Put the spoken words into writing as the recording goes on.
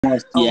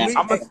Yeah. Me,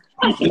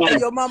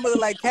 your mama look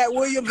like Cat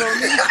Williams on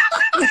me.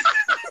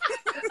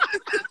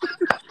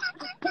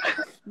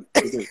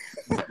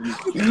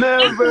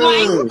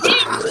 Never.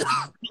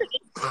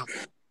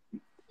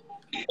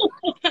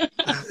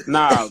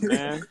 Nah,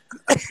 man.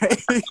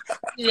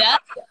 Yeah.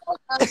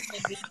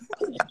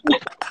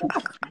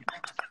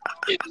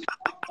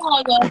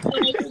 Oh, God.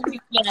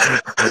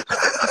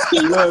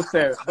 Blood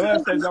says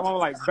I'm on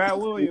like Bat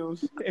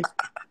Williams.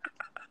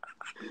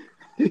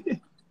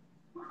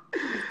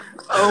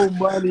 Oh,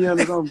 money,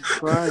 I'm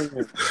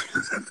crying.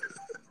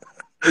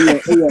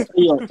 Hey,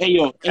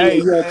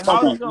 Hey, how's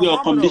come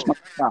your mama this though? my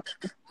sister.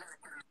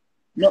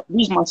 No,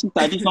 this my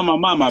sister, this not my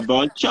mama,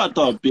 bro. Shut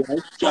up, bro.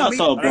 Shut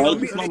up, bro.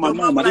 This not my Your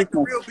mama mama. like the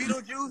real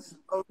Beetlejuice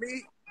on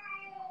me.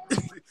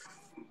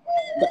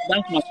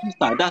 That's my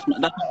sister. That's my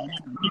mama.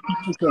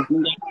 Oh,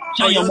 Shut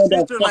your your mother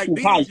sister like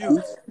fucking high,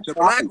 Beetlejuice, the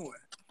black one.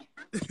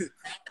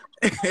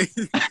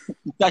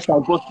 That's my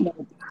boss.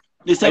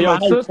 They say Hey, my your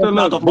high sister popping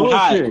out look of my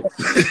high. bullshit.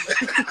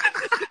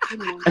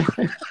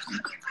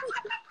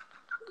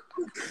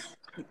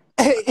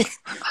 Hey.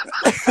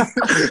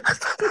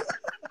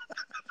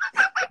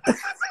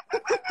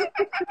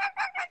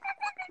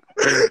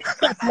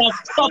 Stop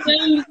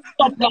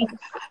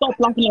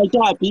laughing like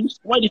that, bitch.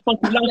 Why the fuck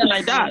you laughing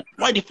like that?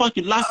 Why the fuck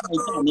you laughing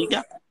like that,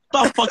 nigga?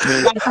 Stop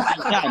fucking laughing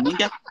like that,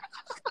 nigga.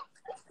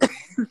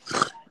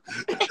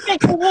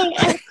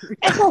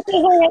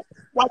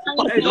 Why the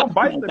fuck Hey, you don't laughing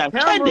bite like the that?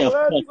 camera,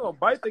 blood. You gonna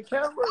bite the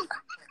camera?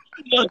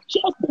 Yo,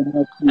 shut the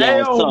fuck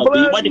Hey, up, yo, bitch.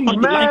 blood, Why the be fuck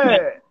you laughing like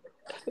mad.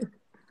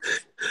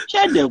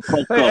 Shut the fuck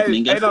up,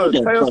 nigga. Hey, no, Shut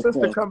the tell your fuck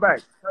sister up. come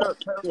back. Tell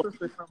your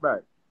sister come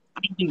back.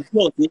 I'm the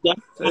goat, nigga.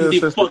 Tell I'm your the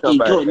sister come fucking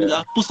back, goat, man.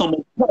 nigga. Put some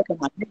respect on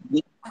my name,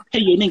 nigga. Hey,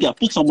 yo, nigga,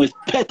 put some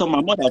respect on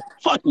my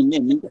motherfucking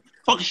name, nigga.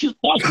 Fuck is you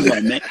talking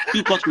about, man?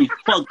 You got me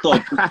fucked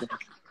up, nigga.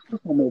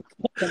 Put some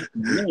respect on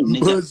my name,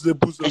 nigga.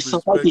 Put some I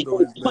survived the respect on whole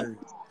his name.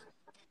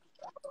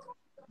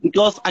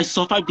 because I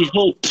survived the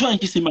whole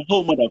 20s in my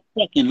whole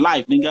motherfucking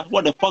life, nigga.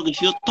 What the fuck is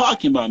you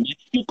talking about, man?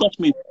 You got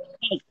me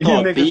fucked You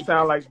up, niggas bitch.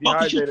 sound like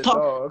Fuck is you dehydrated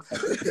talking dogs.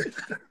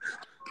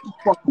 You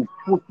fucking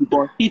pussy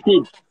boy. He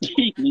did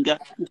dick, nigga.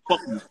 You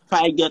fucking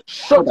faggot.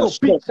 Shut your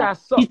bitch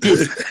ass up. He did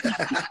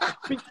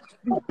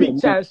You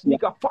bitch ass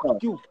nigga.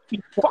 Fuck you.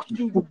 Fuck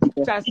you, you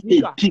bitch ass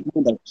nigga. dick,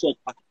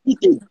 motherfucker. He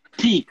did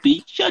dick,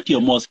 bitch. Shut your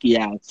musky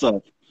ass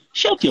up.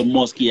 Shut your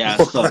musky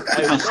ass up.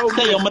 Hey, And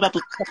tell your mother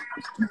to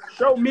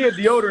show me a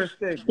deodorant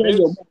stick, tell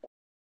bitch.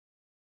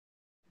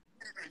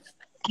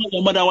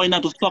 your mother why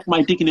not to suck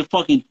my dick in the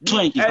fucking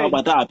 20s. Hey. How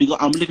about that? Because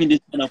I'm living this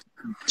kind of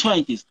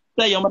 20s.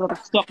 Tell your mother to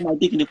suck my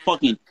dick in the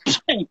fucking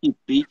 20s,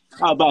 bitch.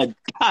 How about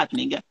that,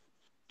 nigga?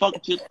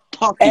 Fuck you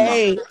talking about.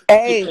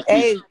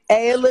 Hey,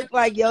 it look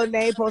like your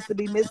name supposed to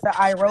be Mr.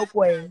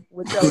 Iroquois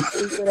with your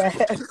stupid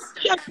ass.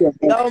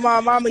 Yo, my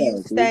mama,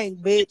 you stank,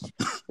 bitch.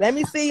 Let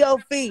me see your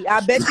feet. I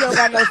bet you don't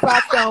got no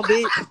socks on,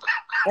 bitch.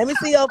 Let me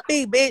see your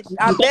feet, bitch.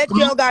 I bet you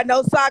don't got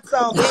no socks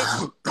on,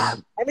 bitch.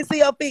 Let me see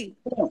your feet.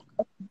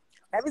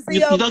 Let me see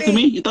your feet. You talk to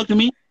me? You talk to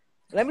me?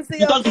 Let me see You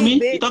your talk to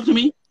feet, me? bitch. You talk to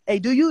me? Hey,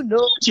 do you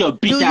know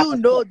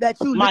that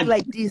you look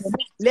like this?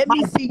 Let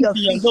me see your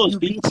feet, you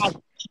bitch.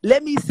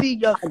 Let me see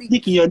your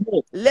feet.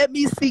 Let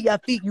me see your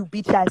feet, you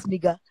bitch ass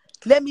nigga.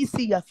 Let me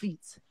see your feet.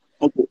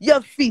 Okay.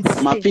 Your feet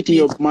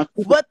stink, My feet,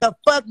 What the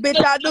fuck,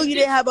 bitch? I knew you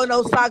didn't have on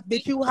no socks,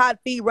 bitch. You hot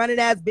feet running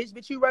ass, bitch.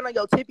 Bitch, you run on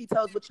your tippy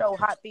toes with your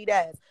hot feet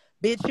ass.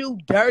 Bitch, you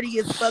dirty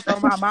as fuck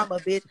on my mama,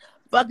 bitch.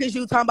 Fuck is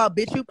you talking about,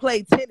 bitch? You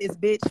play tennis,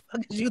 bitch.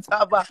 Fuck is you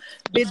talking about,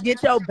 bitch?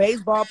 Get your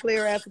baseball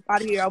player ass up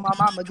out of here on my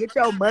mama. Get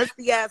your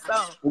musty ass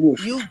on.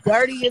 You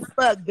dirty as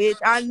fuck, bitch.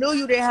 I knew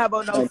you didn't have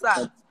on no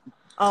socks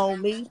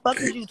on me.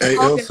 Fuck is you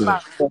talking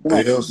about,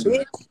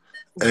 bitch?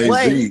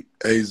 What?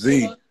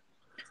 Z.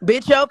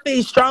 Bitch, your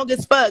feet strong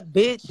as fuck,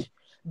 bitch.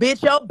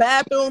 Bitch, your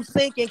bathroom,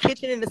 sink, and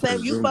kitchen in the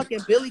same. You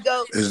fucking Billy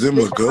Goat. Is them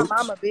Bitch, a goat?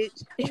 my mama,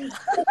 bitch.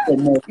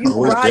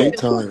 Oh, it's ride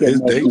daytime. them. It's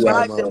daytime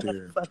ride out them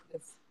there.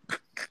 motherfuckers.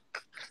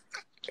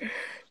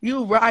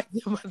 You ride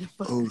them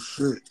motherfuckers. Oh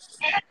shit.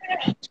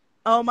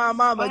 Oh my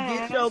mama,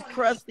 get your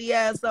crusty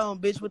ass on,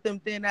 bitch, with them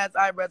thin ass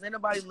eyebrows. Ain't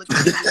nobody looking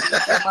at you.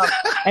 Bitch,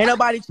 ain't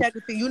nobody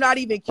checking for you. You not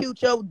even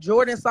cute. Your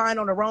Jordan sign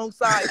on the wrong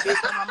side,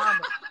 bitch. On my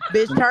mama,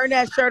 bitch, turn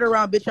that shirt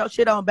around, bitch. Your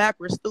shit on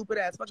backwards, stupid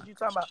ass. What you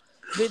talking about,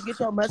 bitch? Get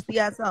your musty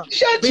ass on,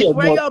 bitch.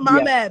 Where your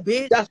mama at,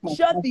 bitch?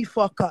 Shut the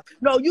fuck up.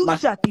 No, you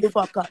shut the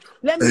fuck up.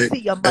 Let me see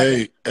your mother.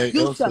 Hey,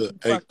 you Elsa,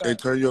 shut the fuck up.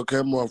 turn your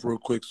camera off real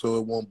quick so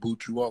it won't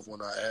boot you off when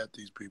I add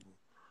these people.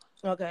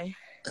 Okay.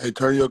 Hey,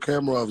 turn your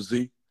camera off,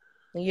 Z.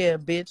 Yeah,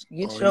 bitch.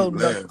 Get your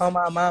on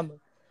my mama.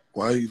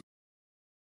 Why you